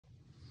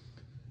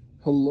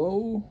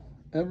Hello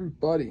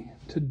everybody.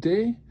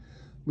 Today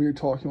we are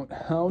talking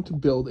about how to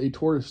build a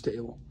tortoise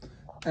table,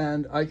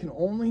 and I can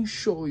only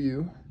show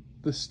you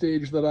the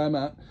stage that I'm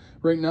at.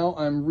 Right now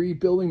I'm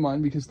rebuilding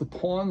mine because the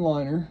pond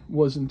liner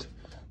wasn't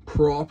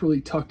properly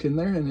tucked in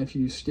there, and if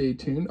you stay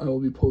tuned I will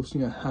be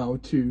posting a how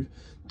to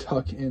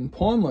tuck in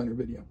pond liner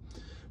video.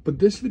 But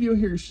this video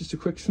here is just a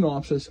quick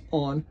synopsis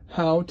on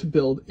how to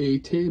build a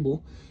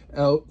table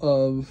out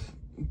of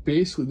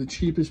basically the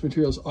cheapest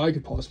materials I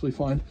could possibly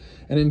find.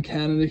 And in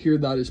Canada here,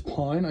 that is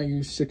pine. I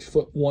use 6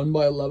 foot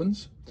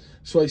 1x11s.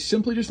 So I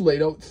simply just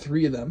laid out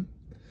 3 of them.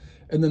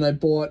 And then I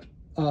bought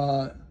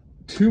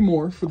 2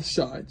 more for the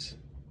sides.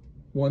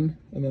 1,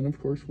 and then of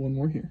course 1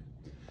 more here.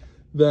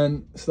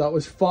 Then, so that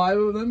was 5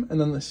 of them. And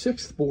then the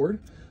 6th board,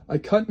 I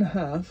cut in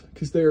half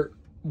because they're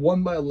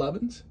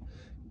 1x11s.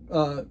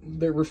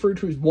 They're referred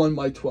to as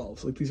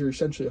 1x12s. Like, these are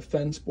essentially a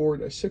fence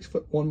board, a 6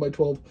 foot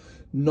 1x12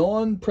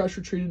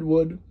 non-pressure treated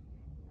wood.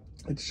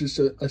 It's just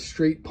a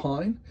straight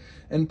pine,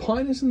 and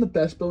pine isn't the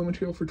best building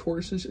material for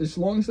tortoises as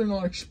long as they're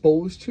not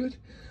exposed to it.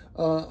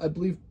 I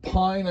believe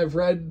pine, I've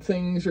read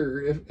things, or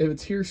if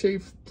it's hearsay,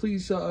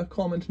 please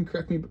comment and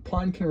correct me, but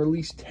pine can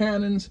release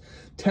tannins.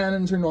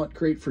 Tannins are not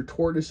great for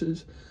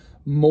tortoises.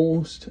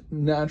 Most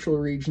natural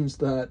regions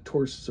that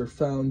tortoises are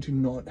found do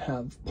not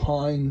have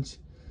pines,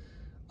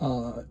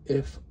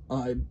 if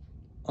I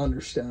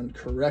understand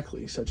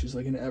correctly, such as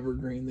like an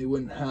evergreen. They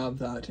wouldn't have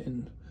that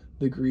in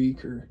the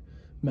Greek or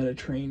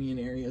Mediterranean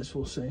areas,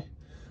 we'll say.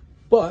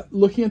 But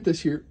looking at this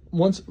here,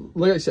 once,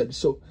 like I said,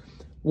 so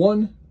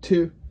 1,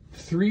 2,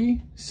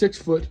 3 6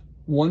 foot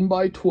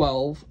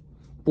 1x12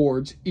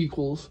 boards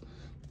equals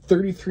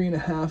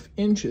 33.5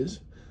 inches.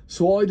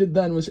 So all I did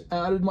then was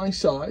added my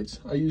sides.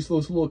 I used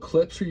those little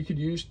clips, or you could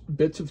use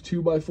bits of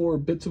 2x4 or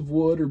bits of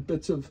wood or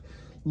bits of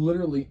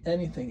literally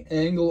anything.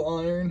 Angle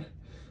iron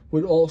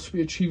would also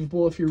be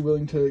achievable if you're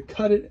willing to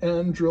cut it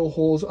and drill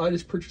holes. I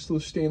just purchased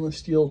those stainless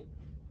steel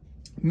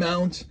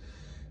mounts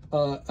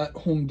at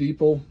Home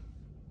Depot.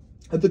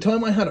 At the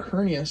time I had a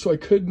hernia, so I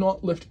could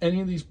not lift any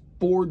of these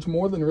boards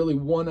more than really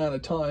 1 at a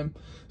time.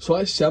 So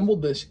I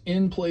assembled this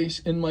in place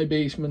in my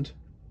basement,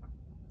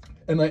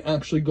 and I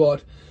actually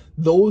got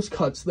those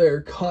cuts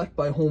there cut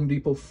by Home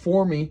Depot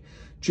for me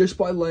just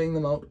by laying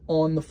them out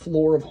on the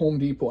floor of Home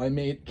Depot.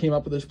 I came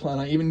up with this plan.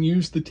 I even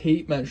used the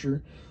tape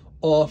measure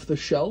off the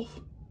shelf.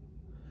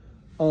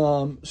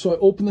 So I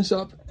opened this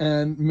up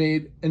and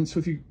so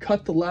if you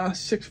cut the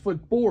last 6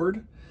 foot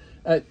board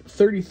at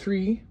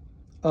 33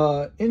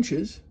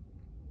 inches,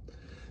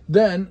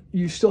 then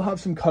you still have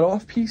some cut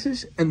off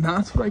pieces, and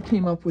that's what I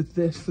came up with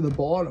this for the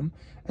bottom,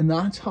 and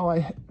that's how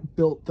I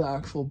built the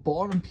actual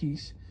bottom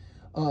piece,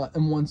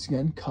 and once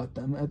again cut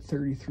them at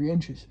 33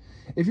 inches.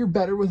 If you're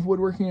better with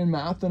woodworking and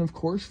math, then of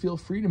course feel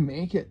free to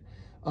make it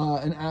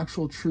an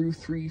actual true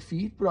 3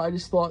 feet, but I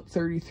just thought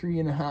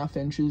 33.5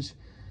 inches,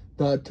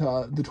 that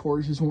the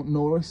tortoises won't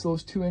notice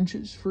those 2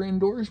 inches for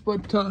indoors.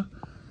 But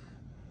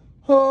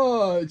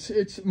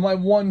it's my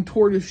one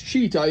tortoise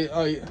cheat.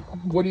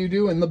 What do you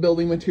do? And the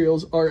building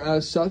materials are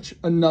as such.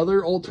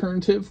 Another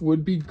alternative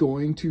would be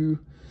going to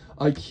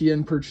IKEA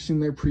and purchasing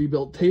their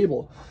pre-built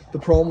table. The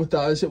problem with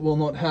that is it will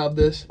not have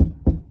this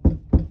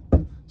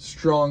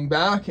strong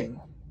backing.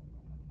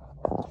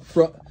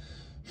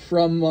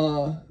 From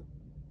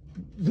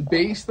the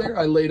base there,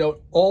 I laid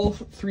out all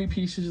 3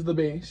 pieces of the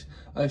base.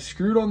 I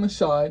screwed on the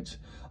sides.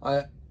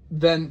 I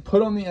then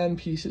put on the end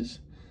pieces,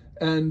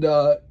 and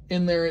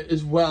in there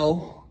as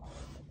well,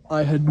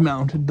 I had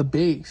mounted the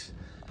base.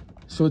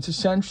 So it's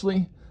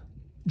essentially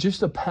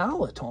just a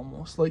pallet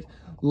almost. Like,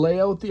 lay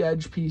out the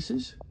edge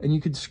pieces, and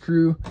you could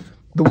screw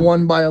the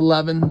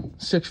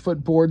 1x11 6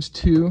 foot boards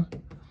to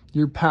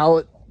your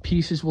pallet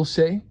pieces, we'll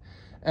say.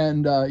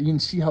 And you can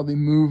see how they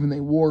move and they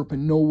warp,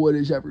 and no wood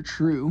is ever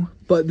true.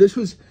 But this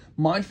was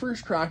my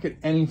first crack at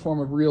any form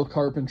of real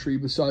carpentry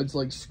besides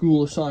like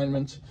school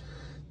assignments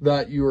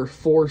that you were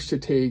forced to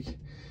take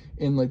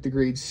in like the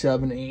grade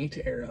 7,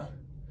 8 era.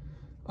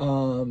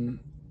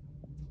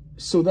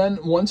 So then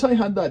once I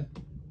had that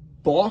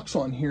box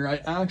on here, I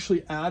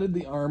actually added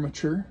the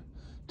armature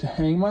to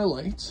hang my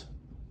lights.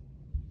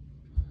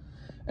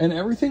 And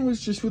everything was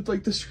just with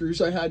like the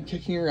screws I had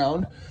kicking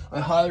around.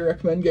 I highly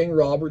recommend getting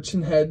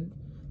Robertson head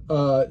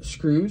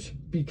screws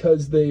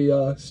because they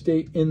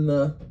stay in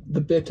the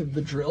bit of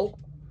the drill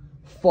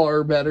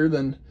far better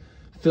than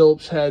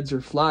Phillips heads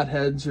or flat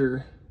heads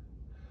or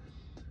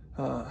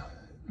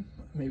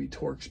maybe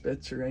Torx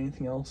bits or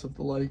anything else of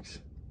the likes.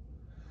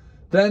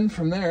 Then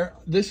from there,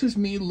 this is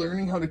me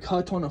learning how to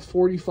cut on a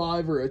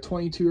 45 or a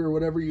 22 or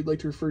whatever you'd like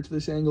to refer to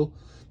this angle.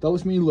 That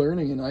was me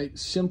learning, and I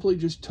simply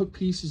just took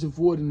pieces of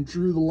wood and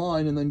drew the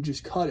line and then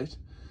just cut it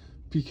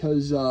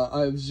because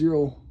I have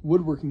 0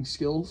 woodworking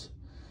skills.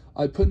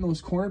 I put in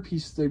those corner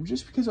pieces there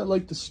just because I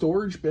like the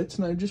storage bits,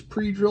 and I just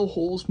pre-drill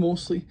holes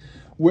mostly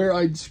where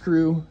I'd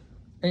screw.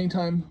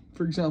 Anytime,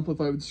 for example,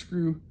 if I would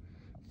screw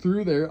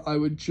through there, I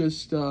would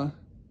just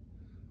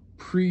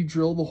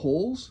pre-drill the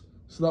holes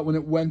so that when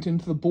it went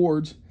into the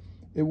boards,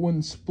 it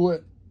wouldn't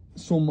split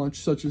so much,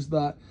 such as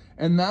that.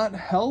 And that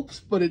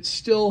helps, but it's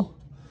still,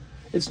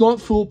 It's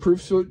not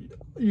foolproof, so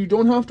you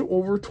don't have to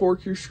over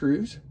torque your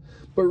screws.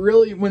 But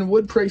really, when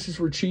wood prices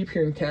were cheap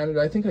here in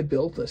Canada, I think I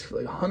built this for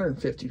like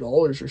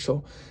 $150 or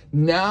so.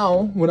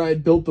 Now, when I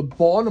built the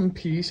bottom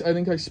piece, I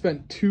think I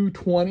spent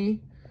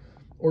 $220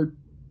 or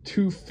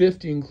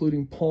 $250,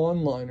 including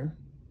pond liner.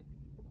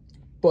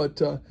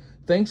 But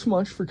thanks so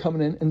much for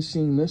coming in and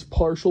seeing this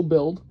partial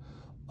build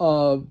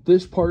of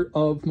this part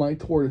of my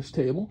tortoise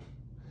table.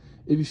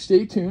 If you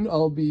stay tuned,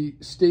 I'll be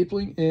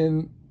stapling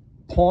in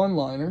pond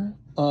liner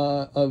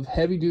of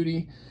heavy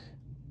duty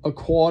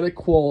aquatic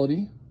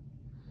quality,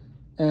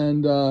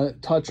 and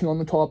touching on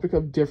the topic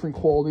of different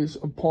qualities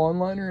of pond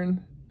liner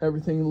and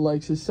everything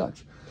likes as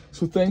such.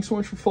 So thanks so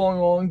much for following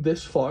along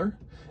this far.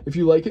 If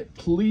you like it,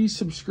 please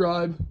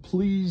subscribe,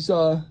 please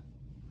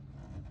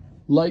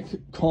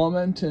like,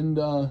 comment, and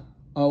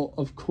I'll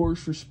of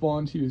course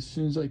respond to you as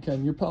soon as I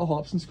can. Your pal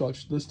Hops and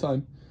Scotch, this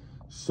time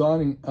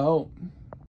signing out.